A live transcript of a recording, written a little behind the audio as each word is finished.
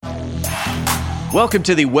Welcome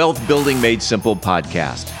to the Wealth Building Made Simple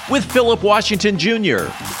podcast with Philip Washington Jr.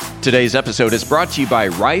 Today's episode is brought to you by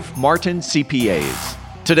Rife Martin CPAs.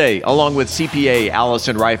 Today, along with CPA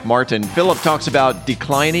Allison Rife Martin, Philip talks about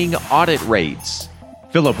declining audit rates.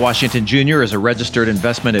 Philip Washington Jr. is a registered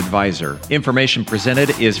investment advisor. Information presented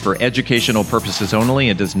is for educational purposes only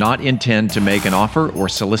and does not intend to make an offer or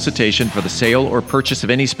solicitation for the sale or purchase of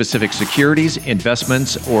any specific securities,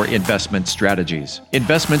 investments, or investment strategies.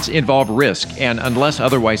 Investments involve risk and, unless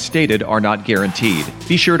otherwise stated, are not guaranteed.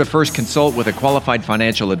 Be sure to first consult with a qualified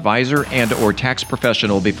financial advisor and/or tax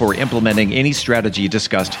professional before implementing any strategy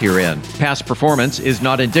discussed herein. Past performance is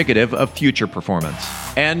not indicative of future performance.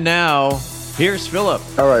 And now, here's Philip.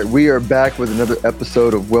 All right, we are back with another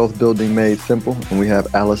episode of Wealth Building Made Simple, and we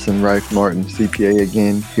have Allison Rife Martin, CPA,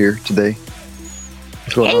 again here today.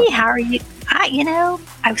 Hey, how are you?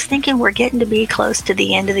 I was thinking we're getting to be close to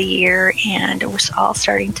the end of the year, and we're all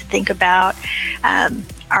starting to think about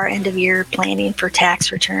our end of year planning for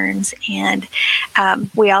tax returns. And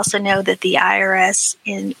we also know that the IRS,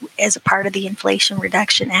 as a part of the Inflation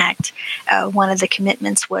Reduction Act, one of the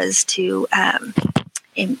commitments was to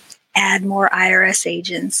add more IRS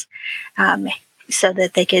agents so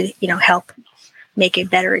that they could, help make a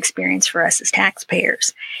better experience for us as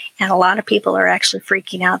taxpayers. And a lot of people are actually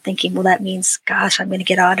freaking out thinking, well, that means, gosh, I'm going to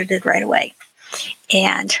get audited right away.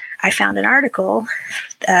 And I found an article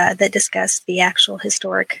that discussed the actual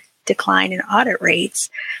historic decline in audit rates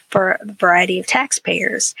for a variety of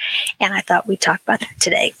taxpayers. And I thought we'd talk about that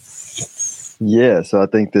today. Yeah, so I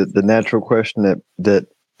think that the natural question that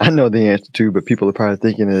I know the answer to, but people are probably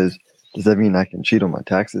thinking is, does that mean I can cheat on my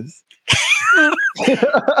taxes? Oh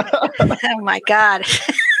my God.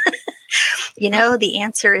 The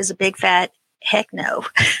answer is a big fat heck no.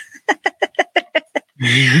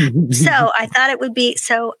 So I thought it would be,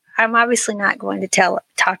 I'm obviously not going to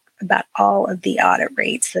talk about all of the audit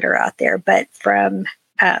rates that are out there, but from,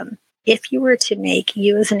 if you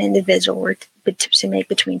as an individual were to make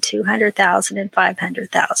between $200,000 and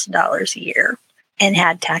 $500,000 a year, and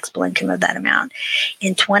had taxable income of that amount.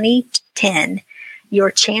 In 2010,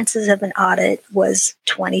 your chances of an audit was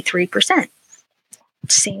 23%.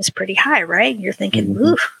 Seems pretty high, right? You're thinking,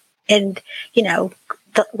 oof. And,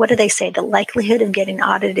 what do they say? The likelihood of getting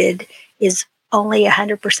audited is only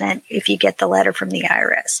 100% if you get the letter from the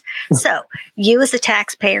IRS. So you as a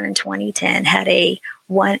taxpayer in 2010 had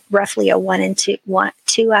roughly a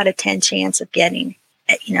 2 out of 10 chance of getting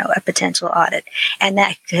a potential audit. And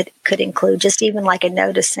that could include just even like a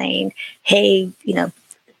notice saying, hey,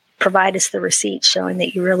 provide us the receipt showing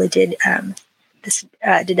that you really did, this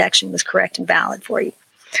deduction was correct and valid for you.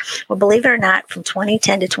 Well, believe it or not, from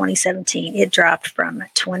 2010 to 2017, it dropped from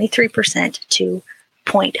 23% to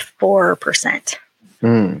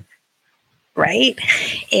 0.4%. Right?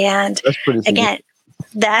 And again,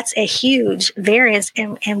 that's a huge variance.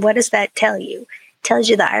 And what does that tell you? Tells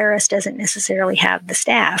you the IRS doesn't necessarily have the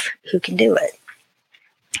staff who can do it,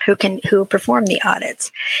 who perform the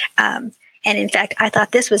audits. And in fact, I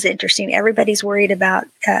thought this was interesting. Everybody's worried about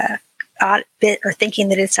audit or thinking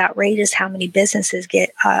that it's outrageous how many businesses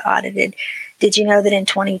get audited. Did you know that in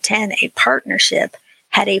 2010, a partnership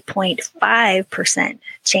had a 0.5%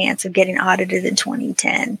 chance of getting audited in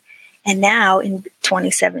 2010? And now in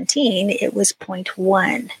 2017, it was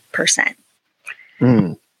 0.1%.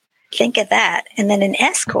 Think of that. And then an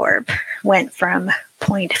S Corp went from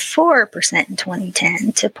 0.4% in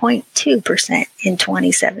 2010 to 0.2% in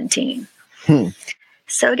 2017.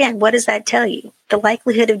 So again, what does that tell you? The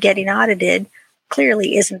likelihood of getting audited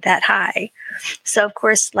clearly isn't that high. So of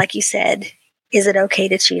course, like you said, is it okay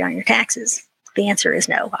to cheat on your taxes? The answer is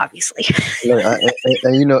no, obviously.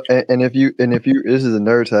 And if you, this is a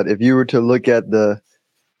nerd side, if you were to look at the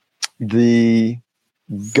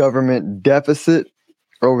government deficit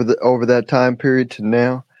over that time period to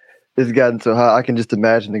now, it's gotten so high. I can just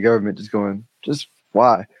imagine the government just going, just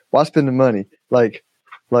why spend the money? Like,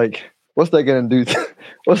 what's that going to do?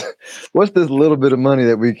 What's this little bit of money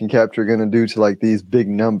that we can capture going to do to like these big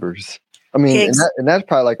numbers? I mean, and that's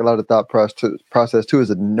probably like a lot of thought process too, is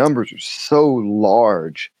the numbers are so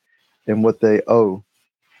large in what they owe.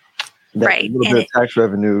 That right. little bit of tax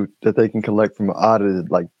revenue that they can collect from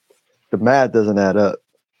audited, like the math doesn't add up.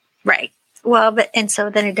 Right. Well, so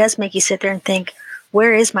then it does make you sit there and think,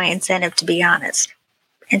 where is my incentive to be honest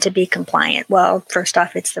and to be compliant? Well, first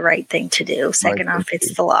off, it's the right thing to do. Second off,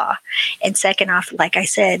 it's the law. And second off, like I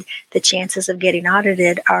said, the chances of getting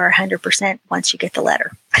audited are 100% once you get the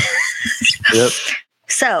letter. Yep.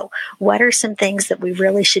 So what are some things that we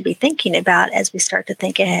really should be thinking about as we start to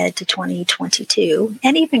think ahead to 2022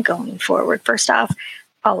 and even going forward? First off,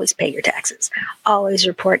 always pay your taxes. Always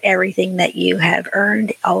report everything that you have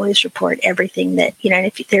earned. Always report everything that, and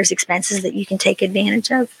if there's expenses that you can take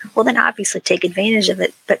advantage of, well, then obviously take advantage of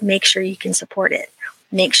it, but make sure you can support it.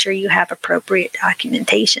 Make sure you have appropriate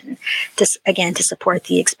documentation to support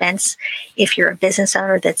the expense if you're a business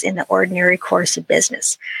owner that's in the ordinary course of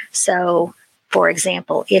business. So, for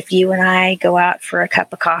example, if you and I go out for a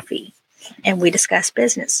cup of coffee and we discuss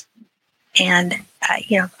business, and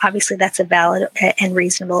obviously that's a valid and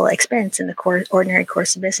reasonable expense in the ordinary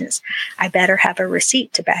course of business, I better have a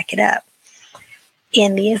receipt to back it up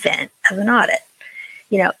in the event of an audit.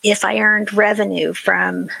 If I earned revenue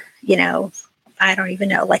from, I don't even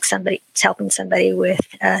know, like helping somebody with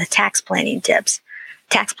tax planning tips,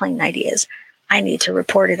 tax planning ideas, I need to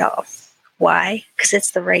report it all. Why? Because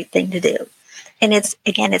it's the right thing to do. And it's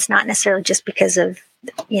not necessarily just because of,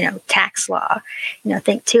 tax law.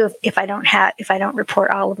 Think too, if I don't report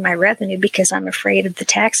all of my revenue because I'm afraid of the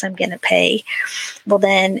tax I'm going to pay, well,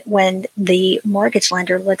 then when the mortgage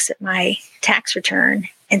lender looks at my tax return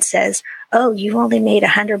and says, oh, you only made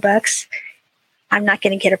 $100, I'm not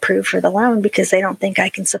going to get approved for the loan because they don't think I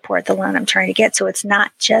can support the loan I'm trying to get. So it's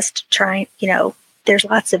not just there's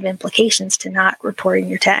lots of implications to not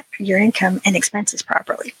reporting your income and expenses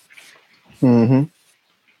properly. Mm-hmm.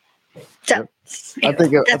 So that's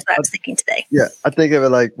what I was thinking today. Yeah, I think of it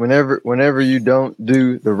like whenever you don't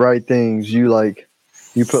do the right things, you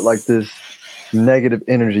put like this negative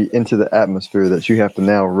energy into the atmosphere that you have to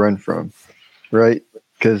now run from, right?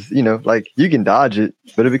 Because you can dodge it,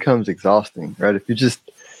 but it becomes exhausting, right? If you just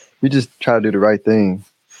try to do the right thing,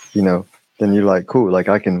 then you're like, cool, like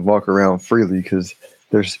I can walk around freely because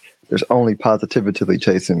there's only positivity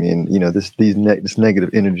chasing me, and this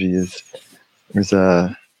negative energy is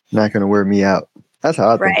not going to wear me out. That's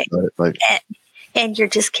how I think about it. And you're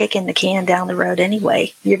just kicking the can down the road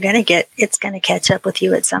anyway. It's going to catch up with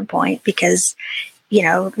you at some point because,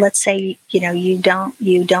 let's say, you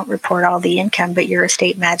don't report all the income, but your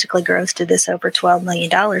estate magically grows to this over $12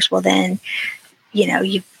 million. Well, then,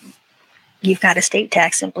 you've got estate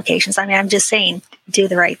tax implications. I mean, I'm just saying, do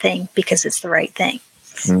the right thing because it's the right thing.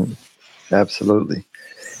 Absolutely.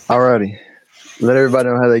 All righty. Let everybody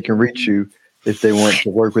know how they can reach you if they want to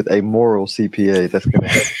work with a moral CPA that's going to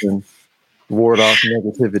help them ward off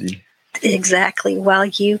negativity. Exactly. Well,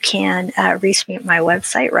 you can reach me at my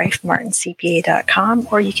website, rifemartincpa.com,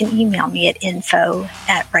 or you can email me at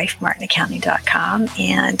info@rifemartinaccounting.com.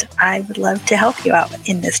 And I would love to help you out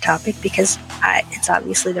in this topic because it's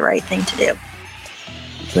obviously the right thing to do.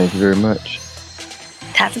 Thank you very much.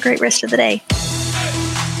 Have a great rest of the day.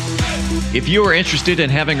 If you are interested in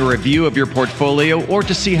having a review of your portfolio or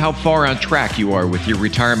to see how far on track you are with your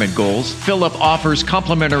retirement goals, Philip offers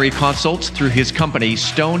complimentary consults through his company,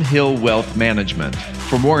 Stonehill Wealth Management.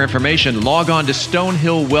 For more information, log on to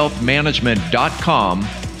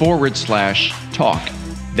stonehillwealthmanagement.com/talk.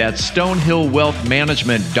 That's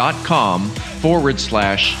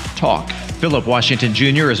stonehillwealthmanagement.com/talk. Philip Washington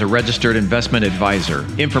Jr. is a registered investment advisor.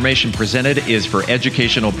 Information presented is for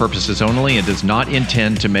educational purposes only and does not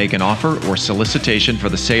intend to make an offer or solicitation for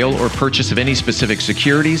the sale or purchase of any specific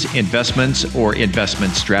securities, investments, or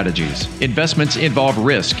investment strategies. Investments involve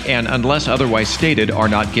risk and, unless otherwise stated, are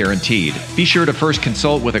not guaranteed. Be sure to first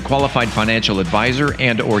consult with a qualified financial advisor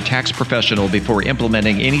and/or tax professional before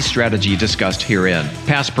implementing any strategy discussed herein.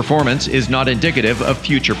 Past performance is not indicative of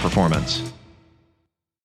future performance.